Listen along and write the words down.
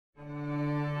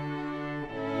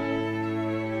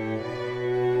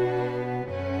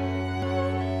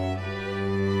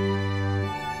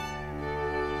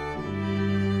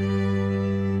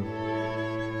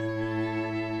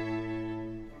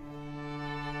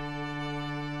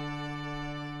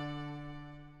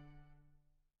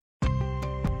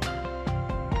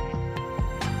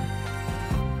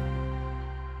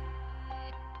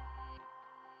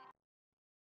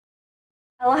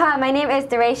my name is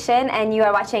Doorae Shin, and you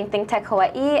are watching ThinkTech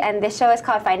Hawaii, and this show is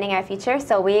called Finding Our Future.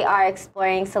 So we are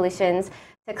exploring solutions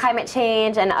to climate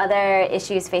change and other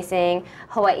issues facing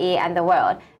Hawaii and the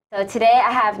world. So today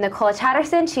I have Nicole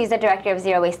Chatterson. She's the director of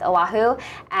Zero Waste Oahu,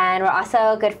 and we're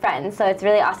also good friends. So it's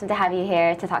really awesome to have you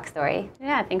here to talk story.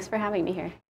 Yeah, thanks for having me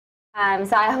here.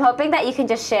 So I'm hoping that you can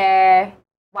just share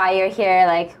why you're here,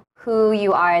 like who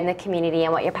you are in the community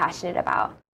and what you're passionate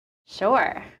about.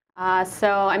 Sure. So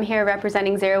I'm here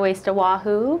representing Zero Waste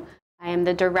Oahu. I am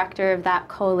the director of that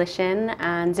coalition,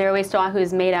 and Zero Waste Oahu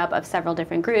is made up of several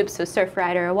different groups. So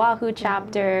Surfrider Oahu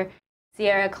chapter,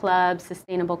 Sierra Club,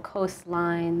 Sustainable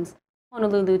Coastlines,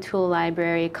 Honolulu Tool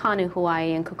Library, Kanu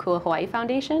Hawaii, and Kukua Hawaii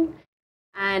Foundation.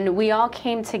 And we all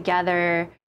came together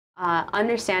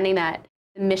understanding that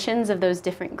the missions of those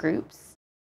different groups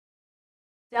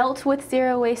dealt with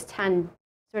zero waste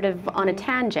sort of on a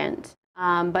tangent,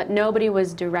 but nobody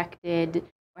was directed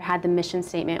or had the mission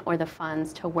statement or the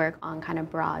funds to work on kind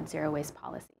of broad zero waste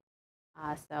policy.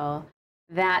 So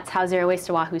that's how Zero Waste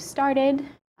Oahu started.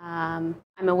 I'm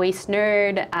a waste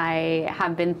nerd. I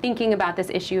have been thinking about this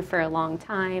issue for a long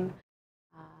time.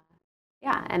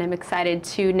 Yeah, and I'm excited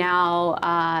to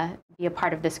now be a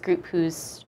part of this group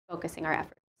who's focusing our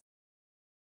efforts.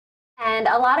 And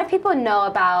a lot of people know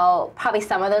about probably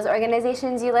some of those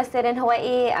organizations you listed in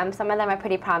Hawaii. Some of them are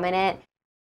pretty prominent.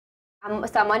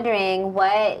 So I'm wondering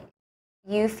what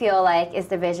you feel like is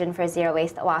the vision for Zero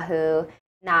Waste Oahu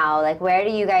now. Like, where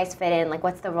do you guys fit in? Like,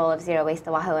 what's the role of Zero Waste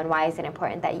Oahu, and why is it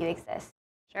important that you exist?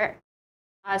 Sure.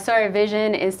 So our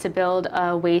vision is to build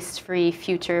a waste-free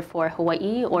future for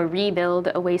Hawaii, or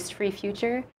rebuild a waste-free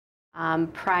future.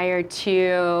 Prior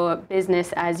to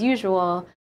business as usual,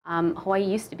 Hawaii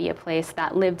used to be a place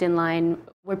that lived in line,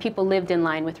 where people lived in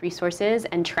line with resources,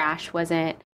 and trash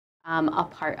wasn't a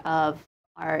part of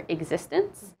our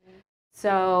existence.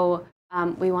 So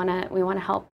we want to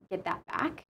help get that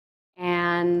back,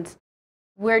 and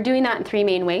we're doing that in three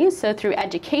main ways. So through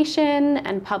education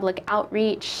and public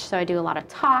outreach. So I do a lot of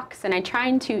talks, and I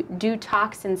try to do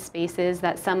talks in spaces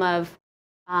that some of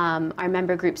our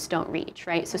member groups don't reach,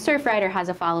 right? So Surfrider has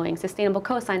a following, Sustainable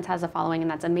Coastlines has a following, and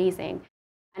that's amazing.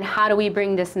 And how do we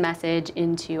bring this message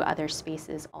into other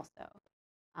spaces also?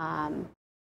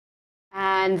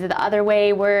 And the other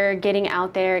way we're getting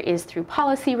out there is through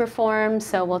policy reform.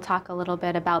 So we'll talk a little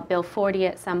bit about Bill 40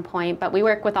 at some point, but we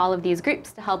work with all of these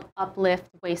groups to help uplift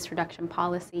waste reduction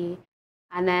policy.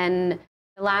 And then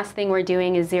the last thing we're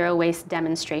doing is zero waste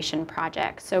demonstration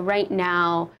projects. So right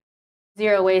now,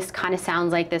 zero waste kind of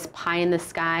sounds like this pie in the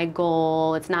sky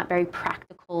goal. It's not very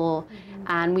practical.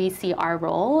 And we see our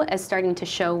role as starting to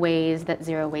show ways that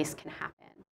zero waste can happen.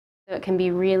 So it can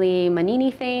be really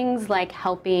manini things like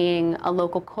helping a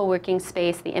local co-working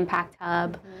space, the Impact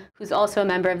Hub, who's also a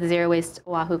member of the Zero Waste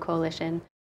Oahu Coalition,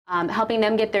 helping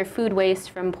them get their food waste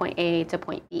from point A to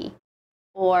point B.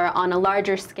 Or on a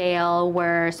larger scale,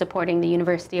 we're supporting the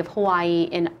University of Hawaii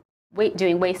in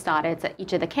doing waste audits at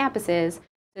each of the campuses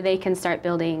so they can start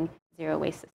building zero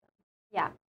waste systems. Yeah.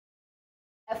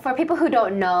 For people who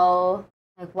don't know,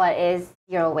 like, what is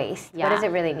zero waste? What does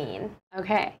it really mean?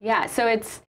 Okay, yeah, so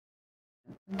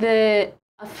the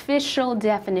official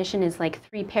definition is like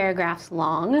 3 paragraphs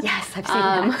long. Yes, I've seen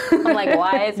that. I'm like,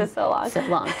 why is this so long? So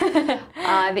long.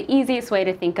 The easiest way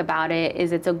to think about it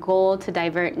is it's a goal to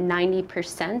divert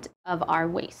 90% of our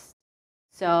waste.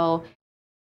 So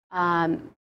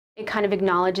it kind of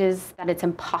acknowledges that it's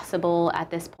impossible at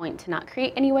this point to not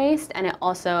create any waste, and it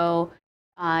also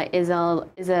is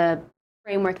a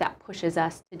framework that pushes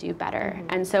us to do better.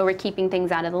 And so we're keeping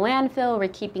things out of the landfill, we're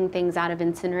keeping things out of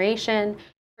incineration,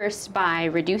 first by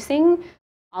reducing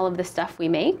all of the stuff we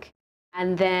make,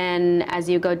 and then as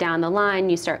you go down the line,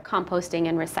 you start composting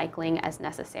and recycling as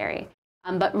necessary.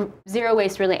 But zero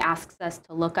waste really asks us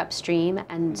to look upstream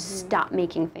and stop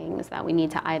making things that we need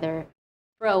to either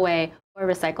throw away or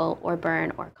recycle or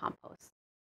burn or compost.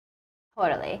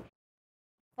 Totally.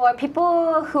 For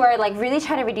people who are like really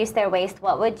trying to reduce their waste,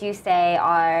 what would you say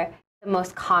are the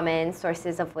most common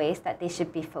sources of waste that they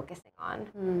should be focusing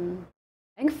on?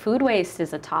 I think food waste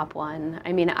is a top one.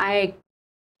 I mean, I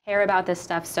care about this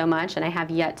stuff so much, and I have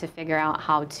yet to figure out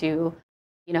how to,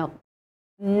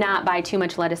 not buy too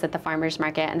much lettuce at the farmer's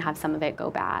market and have some of it go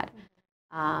bad.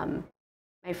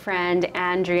 My friend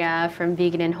Andrea from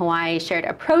Vegan in Hawaii shared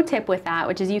a pro tip with that,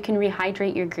 which is you can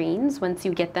rehydrate your greens once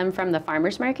you get them from the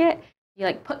farmer's market. You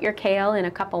like put your kale in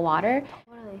a cup of water,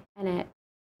 and it,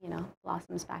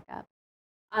 blossoms back up.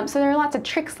 So there are lots of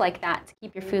tricks like that to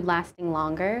keep your food lasting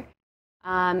longer.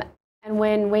 And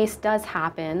when waste does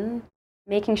happen,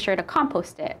 making sure to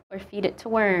compost it or feed it to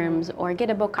worms or get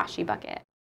a bokashi bucket.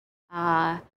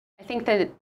 I think that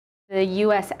the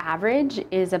US average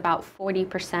is about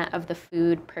 40% of the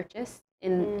food purchased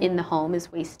in the home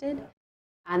is wasted.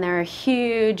 And there are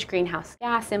huge greenhouse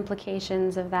gas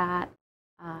implications of that.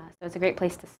 So it's a great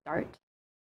place to start.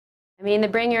 I mean, the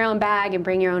bring your own bag and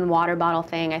bring your own water bottle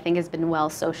thing, I think, has been well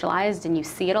socialized, and you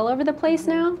see it all over the place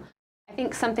now. I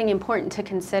think something important to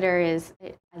consider is,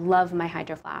 I love my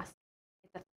Hydro Flask.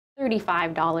 It's a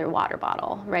 $35 water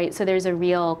bottle, right? So there's a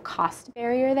real cost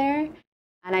barrier there.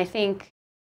 And I think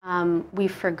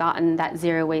we've forgotten that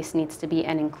zero waste needs to be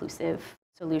an inclusive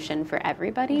solution for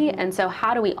everybody. And so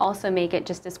how do we also make it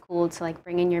just as cool to like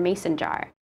bring in your mason jar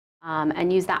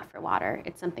and use that for water?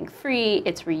 It's something free,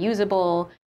 it's reusable.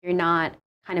 You're not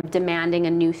kind of demanding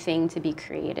a new thing to be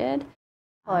created.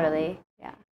 Totally.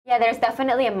 Yeah. Yeah, there's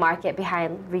definitely a market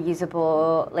behind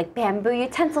reusable, like bamboo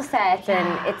utensil sets,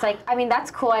 and it's like, I mean,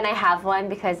 that's cool, and I have one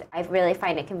because I really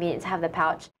find it convenient to have the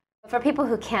pouch. But for people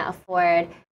who can't afford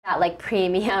that like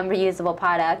premium reusable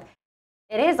product,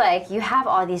 it is like you have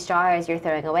all these jars you're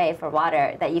throwing away for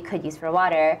water that you could use for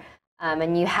water,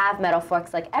 and you have metal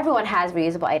forks. Like everyone has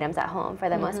reusable items at home for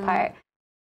the most part.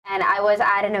 And I was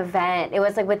at an event. It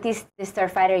was like with these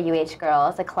Surfrider UH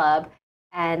girls, a club,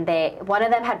 and one of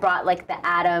them had brought like the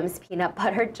Adams peanut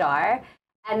butter jar,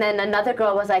 and then another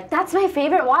girl was like, "That's my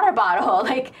favorite water bottle."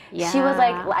 Like she was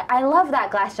like, "I love that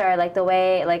glass jar. Like the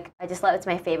way, like I just love it's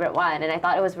my favorite one." And I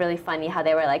thought it was really funny how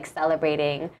they were like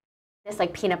celebrating this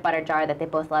like peanut butter jar that they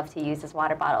both love to use as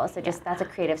water bottles. So just that's a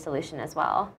creative solution as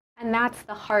well. And that's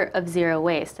the heart of zero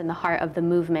waste, and the heart of the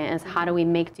movement is how do we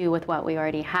make do with what we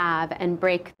already have and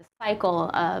break the cycle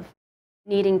of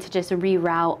needing to just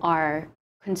reroute our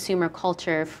consumer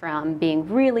culture from being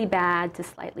really bad to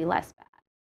slightly less bad.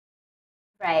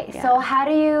 Right. Yeah. So how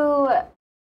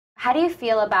do you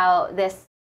feel about this?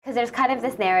 Because there's kind of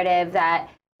this narrative that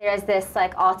there's this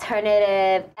like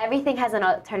alternative, everything has an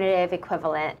alternative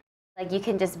equivalent. Like you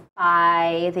can just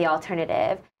buy the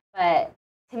alternative. But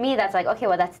to me, that's like, okay,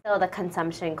 well, that's still the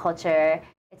consumption culture.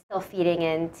 It's still feeding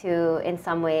into, in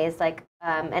some ways, like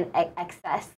an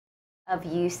excess of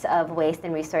use of waste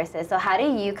and resources. So how do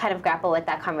you kind of grapple with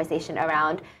that conversation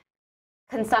around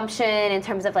consumption in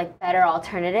terms of like better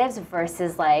alternatives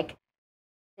versus like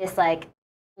this like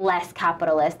less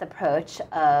capitalist approach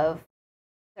of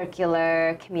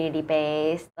circular,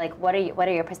 community-based? Like what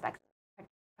are your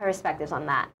perspectives on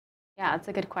that? Yeah, that's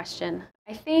a good question.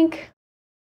 I think,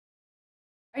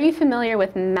 are you familiar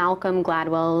with Malcolm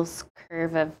Gladwell's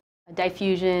curve of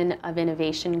diffusion of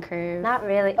innovation curve? Not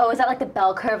really. Oh, is that like the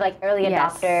bell curve, like early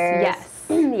adopters? Yes.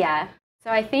 Yeah. So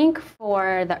I think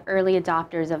for the early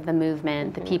adopters of the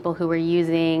movement, the people who were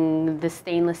using the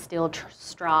stainless steel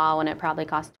straw when it probably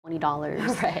cost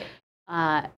 $20,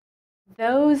 right.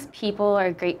 Those people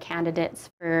are great candidates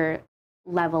for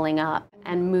leveling up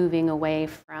and moving away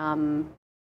from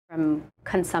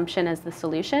consumption as the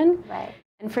solution. Right.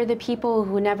 And for the people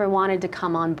who never wanted to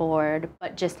come on board,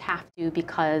 but just have to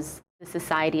because the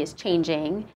society is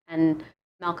changing, and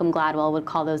Malcolm Gladwell would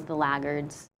call those the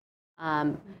laggards,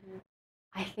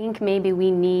 I think maybe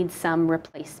we need some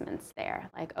replacements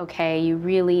there. Like, okay, you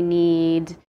really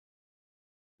need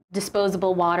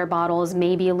disposable water bottles.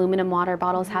 Maybe aluminum water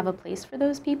bottles have a place for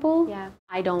those people. Yeah.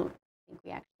 I don't think we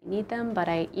actually need them, but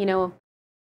I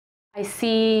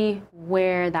see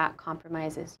where that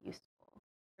compromise is useful.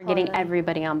 Getting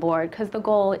everybody on board, because the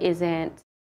goal isn't,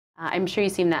 I'm sure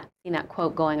you've seen that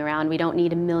quote going around, we don't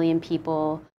need 1 million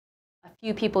people, a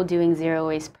few people doing zero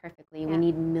waste perfectly, we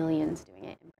need millions doing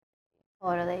it imperfectly.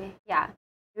 Totally, yeah.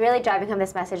 Really driving home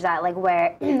this message that like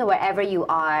wherever you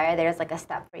are, there's like a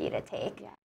step for you to take,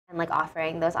 and like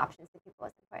offering those options to people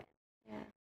is important. Yeah.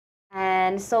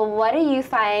 And so what do you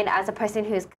find as a person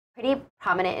who's pretty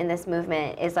prominent in this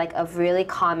movement is like a really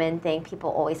common thing people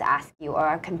always ask you or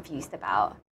are confused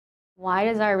about? Why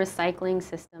does our recycling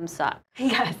system suck?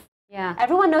 Yes. Yeah.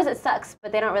 Everyone knows it sucks,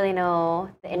 but they don't really know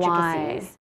the intricacies.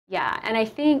 Why? Yeah, and I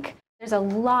think there's a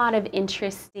lot of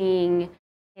interesting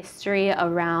history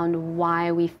around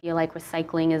why we feel like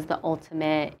recycling is the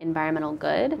ultimate environmental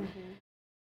good.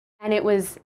 And it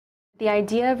was, the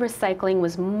idea of recycling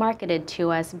was marketed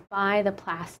to us by the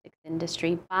plastics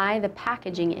industry, by the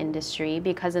packaging industry,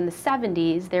 because in the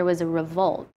 70s there was a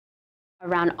revolt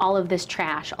around all of this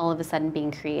trash all of a sudden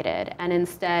being created. And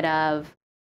instead of,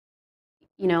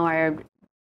 our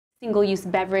single-use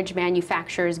beverage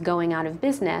manufacturers going out of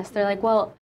business, they're like,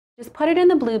 well, just put it in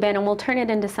the blue bin and we'll turn it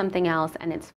into something else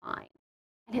and it's fine.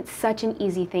 And it's such an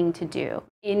easy thing to do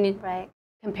in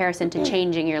comparison to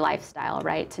changing your lifestyle,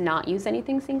 right? To not use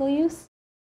anything single-use.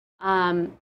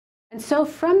 And so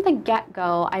from the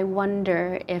get-go, I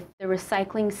wonder if the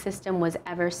recycling system was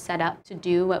ever set up to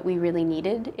do what we really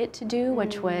needed it to do,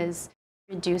 which was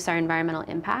reduce our environmental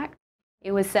impact.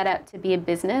 It was set up to be a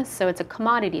business, so it's a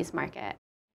commodities market.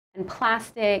 And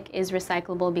plastic is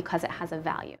recyclable because it has a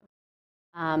value.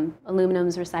 Aluminum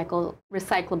is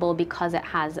recyclable because it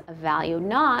has a value,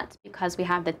 not because we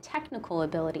have the technical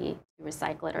ability to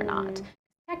recycle it or not.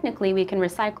 Technically, we can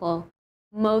recycle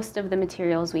most of the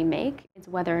materials we make. It's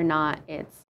whether or not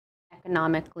it's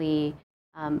economically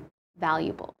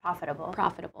valuable,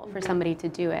 profitable for somebody to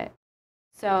do it.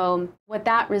 So what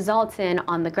that results in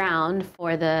on the ground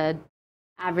for the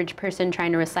average person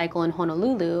trying to recycle in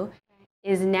Honolulu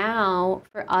is now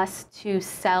for us to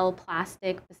sell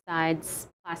plastic besides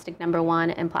plastic number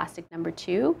 1 and plastic number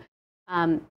 2,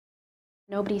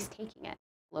 nobody's taking it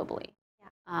globally.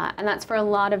 And that's for a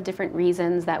lot of different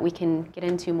reasons that we can get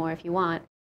into more if you want.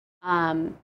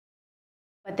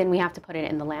 But then we have to put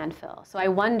it in the landfill. So I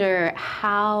wonder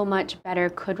how much better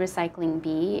could recycling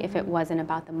be if it wasn't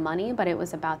about the money, but it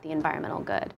was about the environmental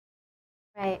good.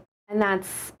 Right. And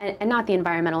that's, and not the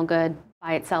environmental good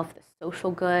by itself, the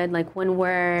social good. Like when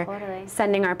we're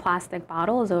sending our plastic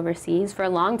bottles overseas, for a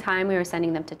long time we were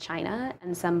sending them to China,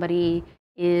 and somebody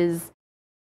is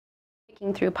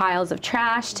picking through piles of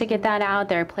trash to get that out.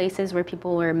 There are places where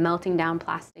people were melting down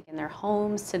plastic in their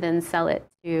homes to then sell it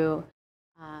to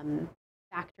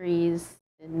factories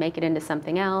and make it into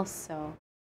something else. So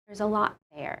there's a lot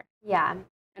there. Yeah.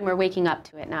 And we're waking up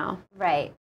to it now.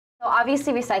 Right. So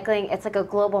obviously recycling, it's like a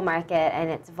global market and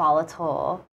it's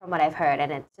volatile from what I've heard,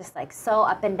 and it's just like so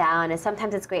up and down, and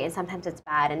sometimes it's great and sometimes it's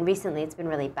bad, and recently it's been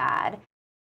really bad.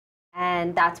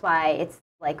 And that's why it's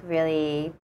like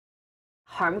really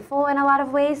harmful in a lot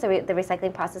of ways, the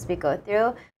recycling process we go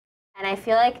through. And I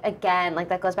feel like, again, like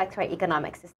that goes back to our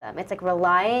economic system. It's like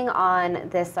relying on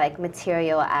this like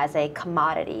material as a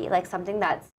commodity, like something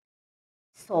that's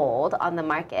sold on the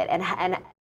market, and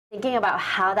thinking about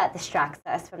how that distracts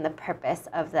us from the purpose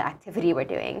of the activity we're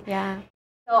doing. Yeah.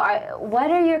 So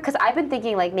what are your, because I've been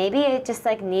thinking like maybe it just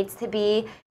like needs to be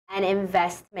an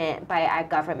investment by our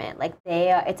government. Like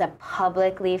it's a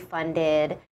publicly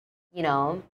funded, you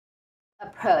know,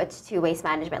 approach to waste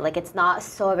management. Like it's not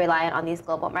so reliant on these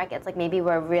global markets. Like maybe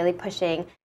we're really pushing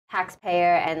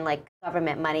taxpayer and like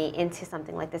government money into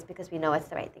something like this because we know it's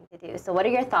the right thing to do. So what are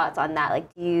your thoughts on that?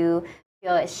 Like do you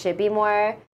feel it should be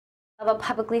more of a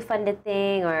publicly funded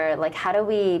thing, or like how do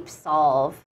we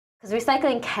solve, because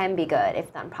recycling can be good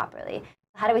if done properly.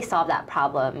 How do we solve that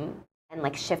problem and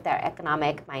like shift our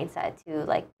economic mindset to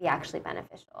like be actually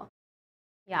beneficial?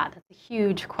 Yeah, that's a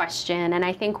huge question. And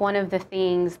I think one of the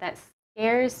things that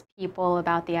scares people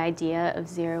about the idea of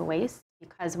zero waste,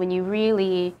 because when you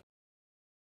really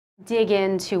dig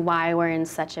into why we're in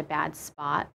such a bad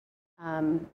spot,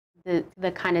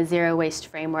 the kind of zero waste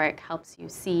framework helps you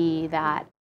see that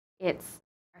it's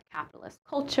our capitalist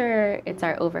culture, it's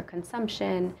our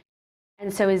overconsumption,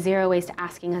 and so is zero waste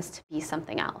asking us to be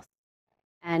something else?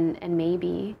 And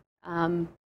maybe, and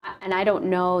I don't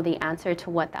know the answer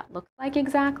to what that looks like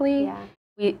exactly.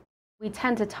 Yeah. We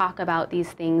tend to talk about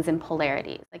these things in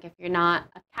polarities. Like if you're not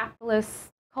a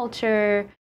capitalist culture,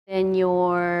 then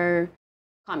you're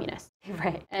communist,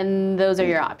 right? And those are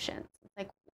your options. It's like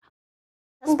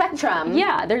a spectrum.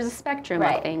 Yeah, there's a spectrum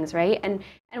of things, right? And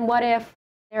what if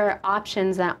there are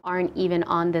options that aren't even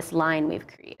on this line we've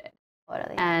created?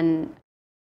 Totally. And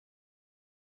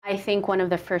I think one of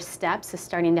the first steps is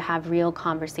starting to have real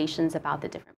conversations about the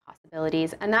different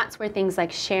possibilities. And that's where things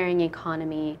like sharing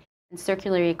economy and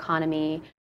circular economy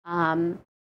and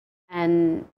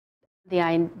the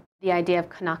idea of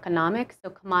Kanakonomics. So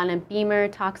Kamana Beamer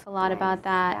talks a lot about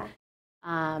that.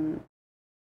 Yeah.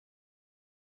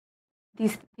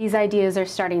 These ideas are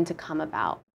starting to come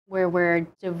about, where we're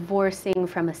divorcing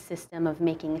from a system of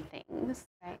making things,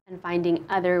 right, and finding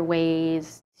other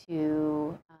ways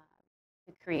to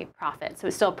create profit. So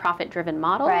it's still a profit-driven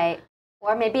model. Right.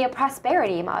 Or maybe a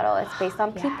prosperity model. It's based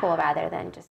on people rather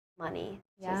than just money.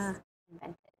 Yeah. Just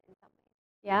invented in some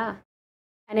way. Yeah.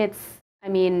 And it's, I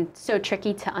mean, so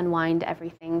tricky to unwind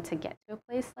everything to get to a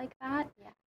place like that. Yeah.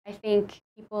 I think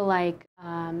people like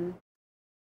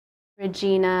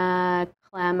Regina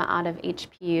Clem out of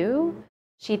HPU,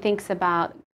 she thinks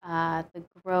about the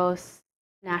gross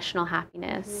national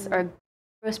happiness or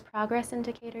gross progress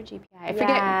indicator, GPI. I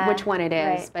forget which one it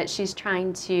is, but she's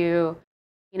trying to,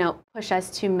 you know, push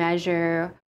us to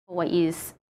measure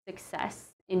Hawaii's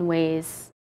success in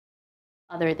ways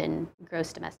other than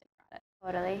gross domestic product.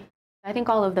 Totally. I think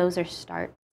all of those are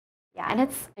starts. Yeah. And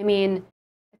it's, I mean,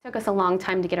 it took us a long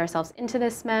time to get ourselves into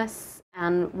this mess,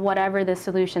 and whatever the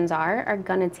solutions are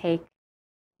going to take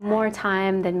more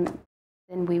time than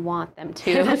we want them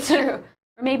to. That's true.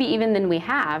 Or maybe even than we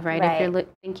have, right? Right. If you're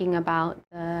thinking about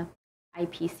the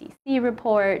IPCC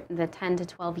report, the 10 to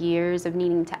 12 years of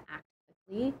needing to act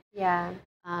quickly. Yeah.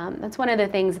 That's one of the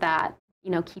things that,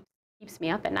 keeps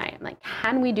me up at night. I'm like,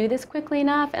 can we do this quickly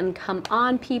enough? And come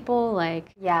on, people,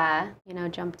 yeah,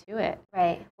 jump to it.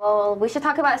 Right. Well, we should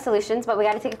talk about solutions, but we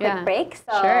got to take a quick break.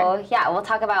 So sure. Yeah, we'll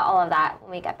talk about all of that when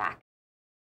we get back.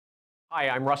 Hi,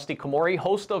 I'm Rusty Komori,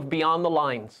 host of Beyond the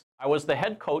Lines. I was the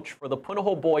head coach for the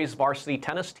Punahou boys varsity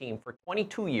tennis team for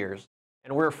 22 years,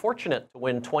 and we were fortunate to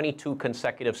win 22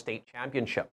 consecutive state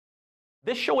championships.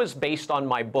 This show is based on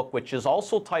my book, which is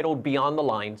also titled Beyond the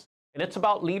Lines, and it's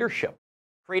about leadership,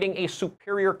 creating a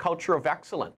superior culture of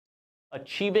excellence,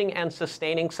 achieving and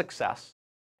sustaining success,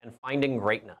 and finding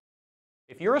greatness.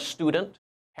 If you're a student,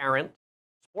 parent,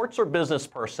 sports or business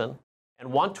person,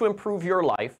 and want to improve your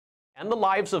life and the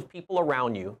lives of people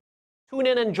around you, tune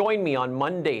in and join me on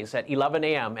Mondays at 11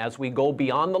 a.m. as we go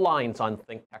beyond the lines on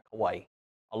ThinkTech Hawaii.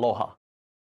 Aloha.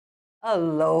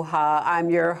 Aloha. I'm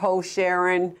your host,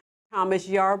 Sharon Thomas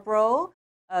Yarbrough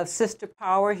of Sister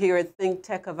Power here at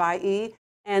ThinkTech Hawaii.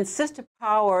 And Sister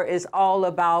Power is all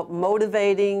about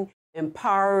motivating,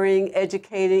 empowering,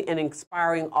 educating, and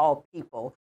inspiring all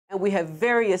people. And we have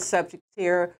various subjects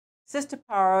here. Sister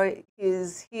Power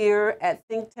is here at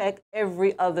ThinkTech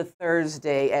every other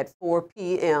Thursday at 4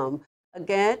 p.m.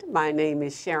 Again, my name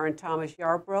is Sharon Thomas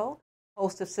Yarbrough,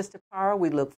 host of Sister Power. We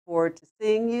look forward to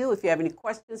seeing you. If you have any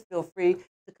questions, feel free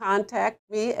to contact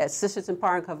me at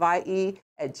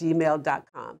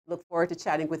sistersempowering@gmail.com. Look forward to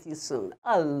chatting with you soon.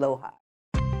 Aloha.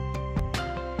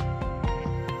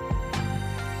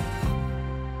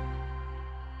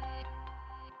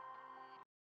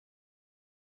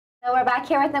 So we're back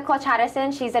here with Nicole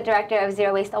Chatterson. She's the director of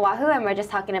Zero Waste Oahu, and we're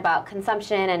just talking about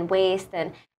consumption and waste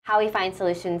and how we find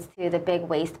solutions to the big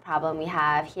waste problem we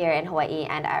have here in Hawaii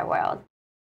and our world.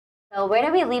 So where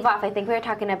did we leave off? I think we were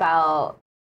talking about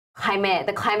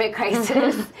the climate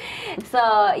crisis.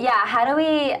 So yeah, how do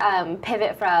we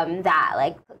pivot from that?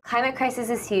 Like, climate crisis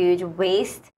is huge.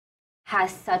 Waste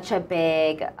has such a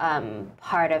big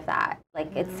part of that.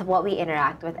 Like, it's what we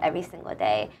interact with every single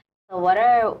day. So what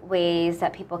are ways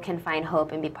that people can find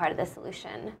hope and be part of the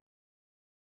solution?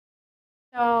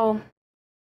 So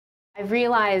I've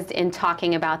realized in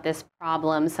talking about this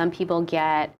problem, some people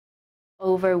get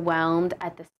overwhelmed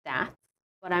at the stats,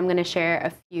 but I'm going to share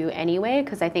a few anyway,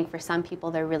 because I think for some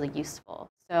people they're really useful.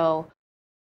 So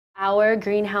our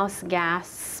greenhouse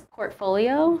gas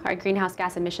portfolio, our greenhouse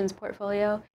gas emissions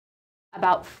portfolio,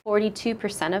 about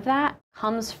 42% of that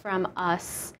comes from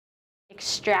us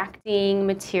extracting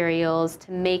materials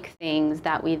to make things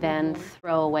that we then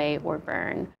throw away or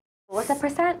burn. What's the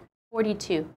percent?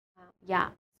 42. Wow.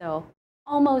 Yeah, so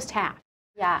almost half.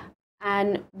 Yeah.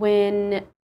 And when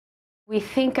we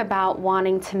think about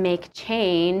wanting to make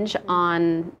change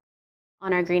on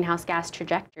our greenhouse gas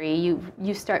trajectory,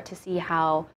 you start to see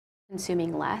how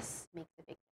consuming less makes a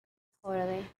big difference.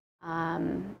 Totally.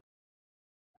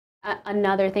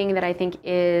 Another thing that I think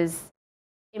is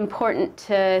important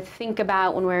to think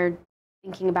about when we're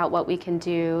thinking about what we can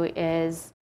do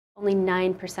is only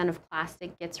 9% of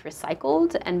plastic gets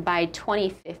recycled, and by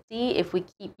 2050, if we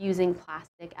keep using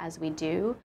plastic as we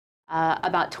do,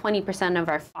 about 20% of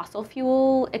our fossil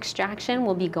fuel extraction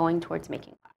will be going towards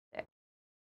making plastic.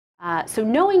 So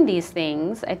knowing these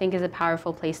things, I think, is a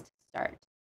powerful place to start.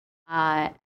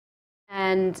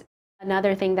 And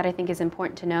another thing that I think is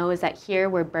important to know is that here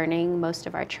we're burning most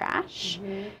of our trash.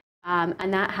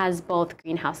 And that has both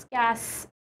greenhouse gas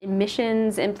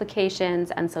emissions implications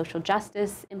and social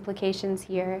justice implications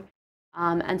here.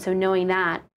 And so knowing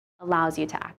that allows you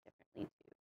to act differently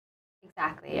too.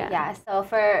 Exactly, yeah. So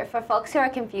for folks who are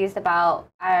confused about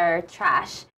our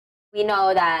trash, we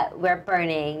know that we're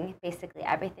burning basically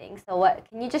everything. So what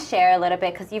can you just share a little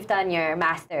bit, because you've done your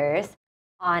master's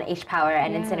on H-Power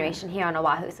and incineration here on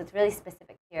Oahu, so it's really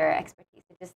specific to your expertise.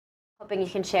 So just hoping you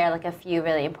can share like a few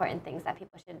really important things that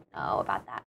people should know about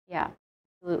that. Yeah,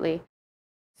 absolutely.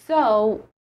 So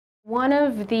one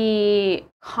of the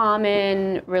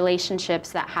common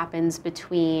relationships that happens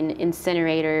between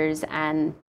incinerators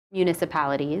and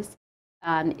municipalities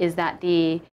is that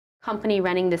the company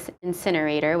running this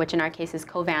incinerator, which in our case is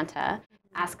Covanta,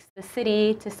 asks the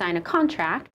city to sign a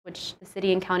contract, which the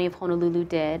city and county of Honolulu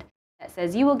did, that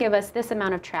says you will give us this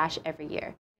amount of trash every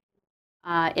year.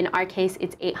 In our case,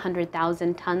 it's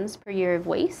 800,000 tons per year of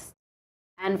waste.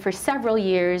 And for several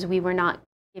years, we were not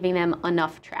giving them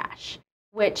enough trash,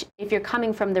 which if you're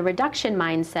coming from the reduction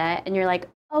mindset and you're like,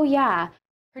 oh yeah,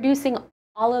 producing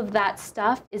all of that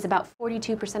stuff is about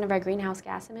 42% of our greenhouse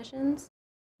gas emissions,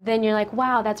 then you're like,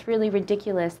 wow, that's really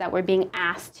ridiculous that we're being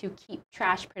asked to keep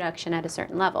trash production at a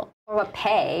certain level. Or we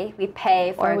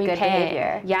pay for good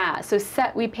behavior. Yeah, so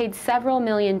we paid several $1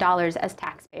 million as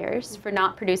taxpayers for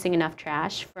not producing enough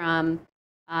trash from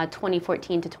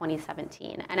 2014 to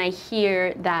 2017. And I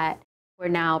hear that we're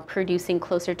now producing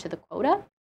closer to the quota.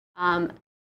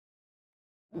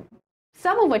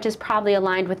 Some of which is probably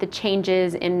aligned with the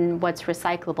changes in what's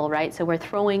recyclable, right? So we're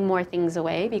throwing more things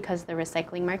away because the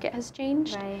recycling market has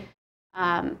changed. Right.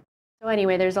 So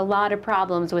anyway, there's a lot of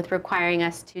problems with requiring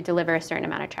us to deliver a certain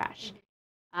amount of trash.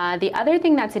 The other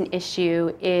thing that's an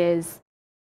issue is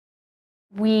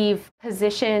we've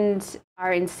positioned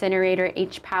our incinerator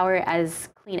H-Power as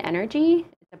clean energy.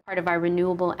 It's a part of our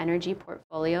renewable energy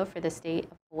portfolio for the state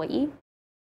of Hawaii.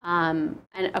 And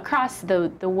across the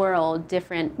world,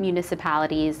 different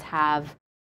municipalities have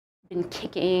been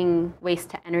kicking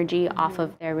waste to energy off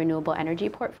of their renewable energy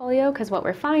portfolio, because what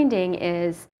we're finding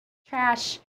is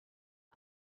trash,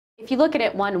 if you look at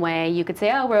it one way, you could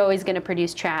say, oh, we're always going to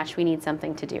produce trash, we need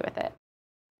something to do with it.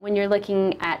 When you're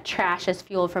looking at trash as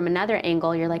fuel from another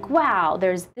angle, you're like, wow,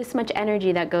 there's this much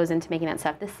energy that goes into making that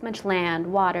stuff, this much land,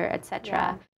 water, etc.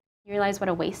 Yeah. You realize what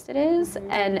a waste it is.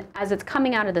 And as it's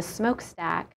coming out of the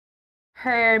smokestack,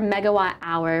 per megawatt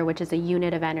hour, which is a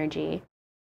unit of energy,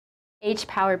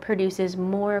 H-Power produces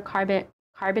more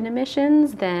carbon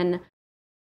emissions than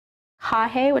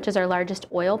Kahe, which is our largest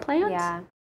oil plant,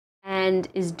 and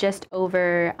is just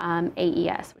over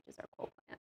AES, which is our coal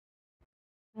plant.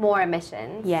 More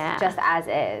emissions, just as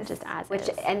is. Just as which, is.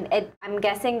 And I'm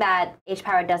guessing that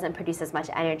H-Power doesn't produce as much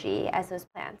energy as those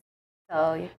plants.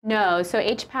 So no, so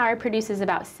H-Power produces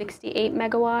about 68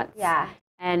 megawatts. Yeah.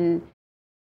 And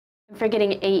I'm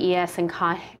forgetting AES and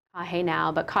Kahe now,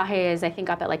 but Kahe is, I think,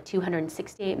 up at like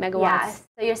 268 megawatts. Yes.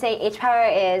 So you're saying H-Power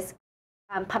is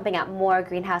pumping out more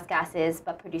greenhouse gases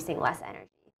but producing less energy.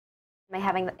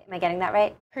 Am I getting that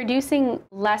right? Producing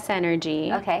less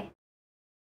energy. Okay.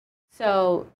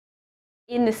 So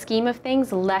in the scheme of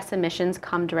things, less emissions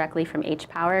come directly from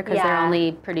H-Power because they're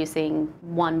only producing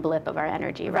one blip of our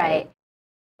energy, right?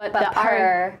 But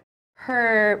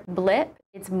per blip,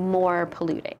 it's more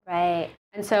polluting. Right.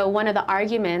 And so one of the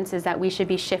arguments is that we should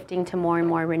be shifting to more and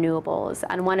more renewables.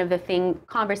 And one of the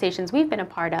conversations we've been a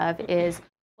part of is,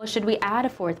 well, should we add a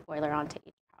fourth boiler onto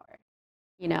H-Power?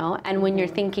 You know, and when you're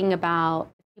thinking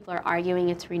about, people are arguing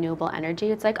it's renewable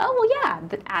energy, it's like, oh, well,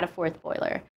 yeah, add a fourth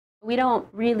boiler. We don't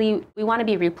really, we want to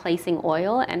be replacing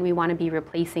oil and we want to be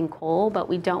replacing coal, but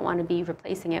we don't want to be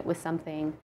replacing it with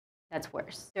something that's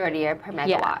worse. Dirtier per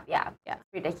megawatt. Yeah. It's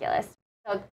ridiculous.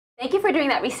 So thank you for doing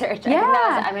that research.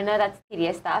 Yeah. I know that's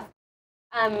tedious stuff.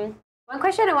 One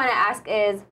question I want to ask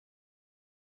is,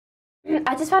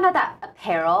 I just found out that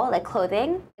apparel, like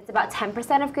clothing, it's about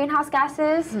 10% of greenhouse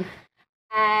gases.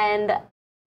 And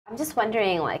I'm just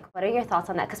wondering, like, what are your thoughts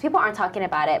on that? Because people aren't talking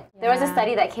about it. There was a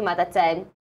study that came out that said,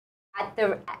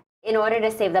 in order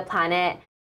to save the planet,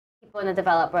 people in the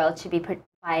developed world should be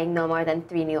buying no more than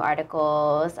 3 new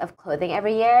articles of clothing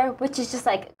every year, which is just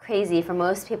like crazy for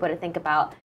most people to think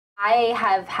about. I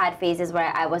have had phases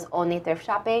where I was only thrift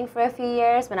shopping for a few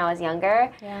years when I was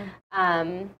younger.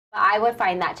 But I would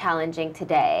find that challenging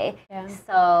today.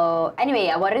 So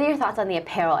anyway, what are your thoughts on the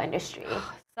apparel industry?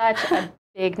 Such a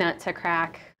big nut to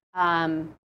crack.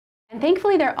 And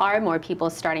thankfully, there are more people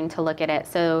starting to look at it.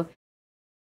 So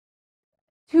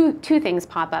two things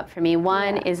pop up for me.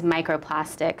 One is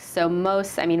microplastics. So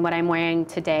what I'm wearing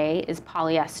today is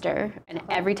polyester. And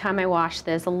every time I wash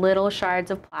this, little shards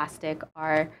of plastic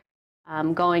are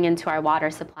going into our water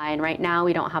supply. And right now,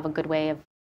 we don't have a good way of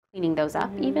cleaning those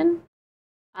up even.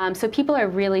 So people are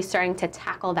really starting to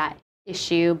tackle that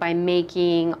issue by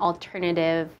making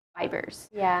alternative fibers.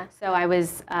 So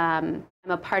I'm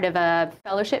a part of a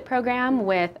fellowship program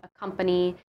with a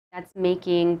company that's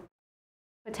making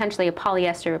potentially a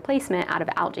polyester replacement out of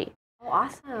algae. Oh,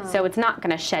 awesome. So it's not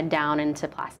going to shed down into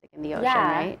plastic in the ocean,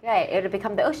 right? Right. It'll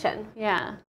become the ocean.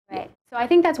 Yeah. Right. So I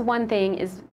think that's one thing,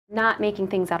 is not making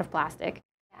things out of plastic.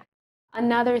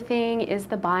 Another thing is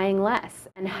the buying less.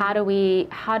 And how do we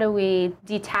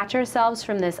detach ourselves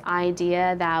from this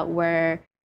idea that we're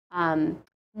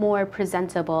more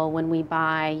presentable when we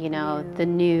buy, the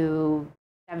new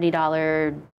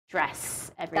 $70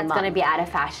 dress every month. That's going to be out of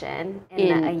fashion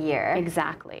in a year.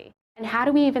 Exactly. And how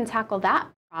do we even tackle that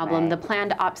problem, the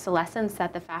planned obsolescence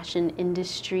that the fashion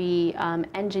industry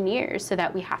engineers, so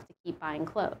that we have to keep buying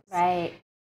clothes? Right.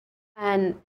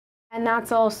 And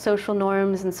that's all social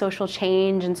norms and social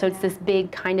change. And so it's this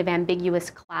big kind of ambiguous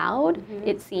cloud,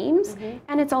 it seems.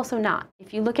 And it's also not.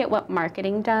 If you look at what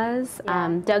marketing does,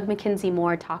 Doug McKinsey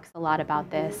Moore talks a lot about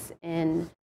this in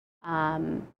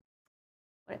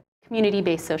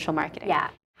community-based social marketing. Yeah.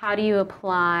 How do you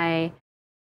apply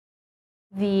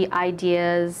the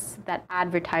ideas that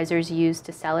advertisers use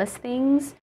to sell us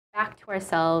things back to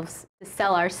ourselves, to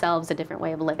sell ourselves a different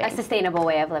way of living? A sustainable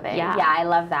way of living. Yeah. Yeah, I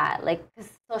love that. Like,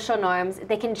 'cause social norms,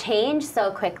 they can change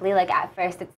so quickly. Like, at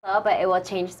first it's slow, but it will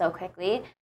change so quickly.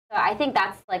 So I think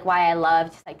that's like why I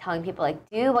love just like telling people, like,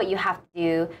 do what you have to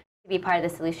do to be part of the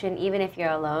solution, even if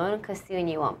you're alone, because soon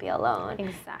you won't be alone.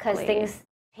 Exactly. Because things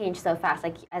change so fast.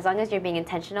 Like, as long as you're being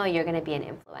intentional, you're going to be an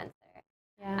influencer.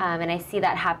 Yeah. And I see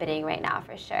that happening right now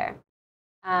for sure.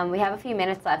 We have a few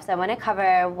minutes left, so I want to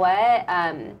cover what,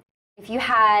 if you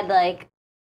had like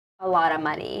a lot of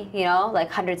money, you know, like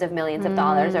hundreds of millions of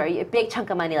dollars or a big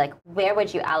chunk of money, like where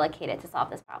would you allocate it to solve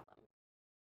this problem?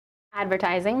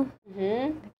 Advertising,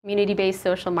 community-based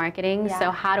social marketing. Yeah.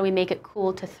 So how do we make it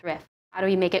cool to thrift? How do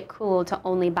we make it cool to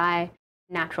only buy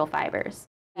natural fibers?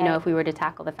 You know, if we were to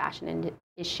tackle the fashion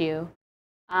issue.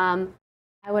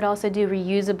 I would also do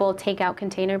reusable takeout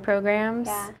container programs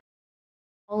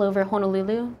all over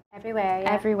Honolulu. Everywhere,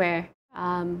 yeah. Everywhere.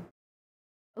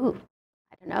 Ooh,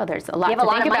 I don't know. There's a lot You have to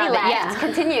a lot think of money about. left.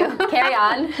 Continue. Carry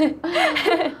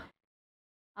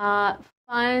on.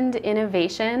 Fund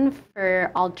innovation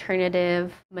for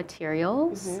alternative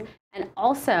materials, and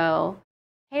also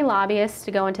pay lobbyists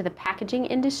to go into the packaging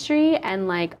industry and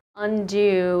like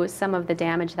undo some of the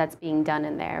damage that's being done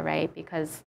in there, right?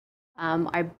 Because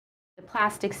the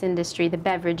plastics industry, the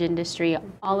beverage industry,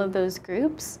 all of those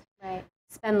groups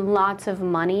spend lots of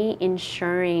money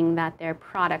ensuring that their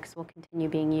products will continue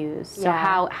being used. So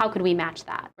how could we match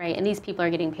that, right? And these people are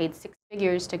getting paid 6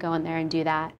 figures to go in there and do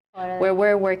that, where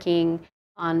we're working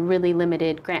on really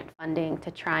limited grant funding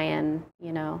to try and,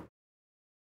 you know,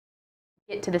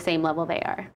 get to the same level they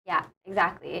are. Yeah,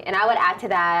 exactly. And I would add to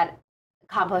that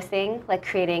composting, like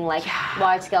creating like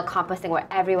large-scale composting where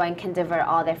everyone can divert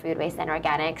all their food waste and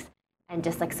organics and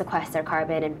just like sequester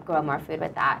carbon and grow more food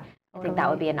with that. I think that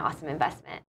would be an awesome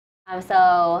investment.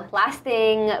 So last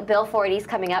thing, Bill 40 is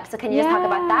coming up. So can you just talk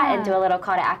about that and do a little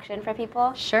call to action for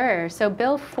people? Sure. So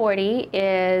Bill 40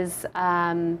 is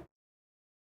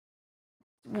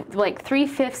like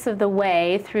 3/5 of the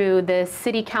way through the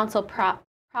city council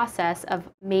process of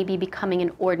maybe becoming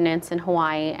an ordinance in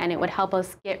Hawaii, and it would help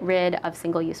us get rid of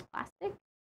single-use plastic.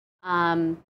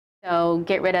 So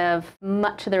get rid of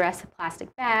much of the rest of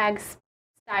plastic bags,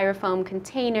 styrofoam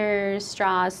containers,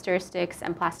 straws, stir sticks,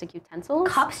 and plastic utensils.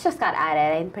 Cups just got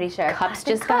added, I'm pretty sure. Cups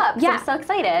just got, yeah. I'm so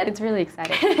excited. It's really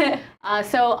exciting.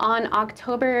 So on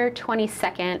October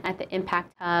 22nd at the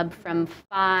Impact Hub from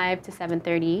 5 to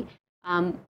 7:30,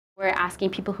 we're asking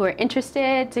people who are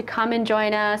interested to come and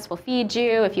join us. We'll feed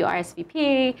you if you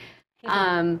RSVP.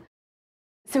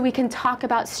 So we can talk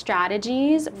about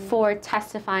strategies for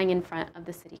testifying in front of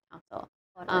the city council.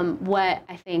 What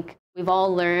I think we've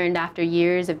all learned after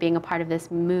years of being a part of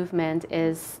this movement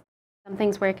is some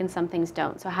things work and some things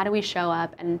don't. So how do we show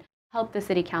up and help the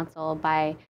city council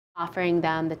by offering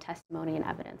them the testimony and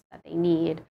evidence that they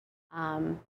need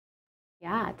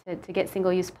to get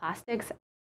single-use plastics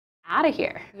out of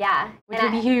here. Yeah. Which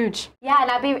would be huge. Yeah,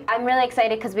 and I'm really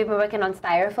excited because we've been working on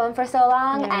styrofoam for so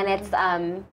long, and it's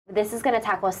this is going to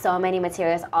tackle so many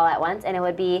materials all at once, and it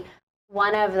would be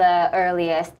one of the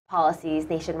earliest policies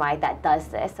nationwide that does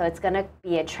this. So it's going to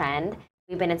be a trend.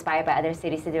 We've been inspired by other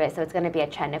cities to do it, so it's going to be a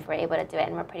trend if we're able to do it,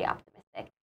 and we're pretty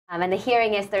optimistic. And the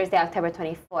hearing is Thursday, October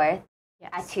 24th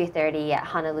at 2:30 at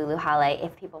Honolulu Hale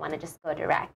if people want to just go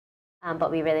direct.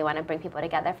 But we really want to bring people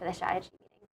together for the strategy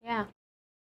meeting. Yeah.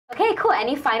 Okay, cool.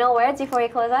 Any final words before we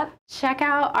close up? Check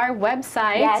out our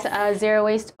website,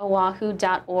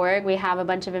 zerowasteoahu.org. We have a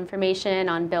bunch of information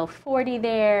on Bill 40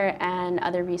 there and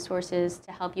other resources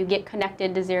to help you get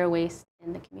connected to zero waste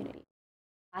in the community.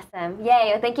 Awesome.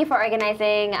 Yay. Well, thank you for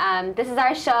organizing. This is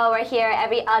our show. We're here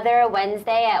every other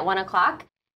Wednesday at 1 o'clock.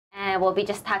 And we'll be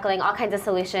just tackling all kinds of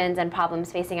solutions and problems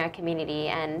facing our community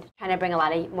and trying to bring a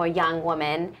lot of more young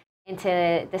women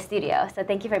into the studio. So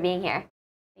thank you for being here.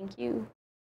 Thank you.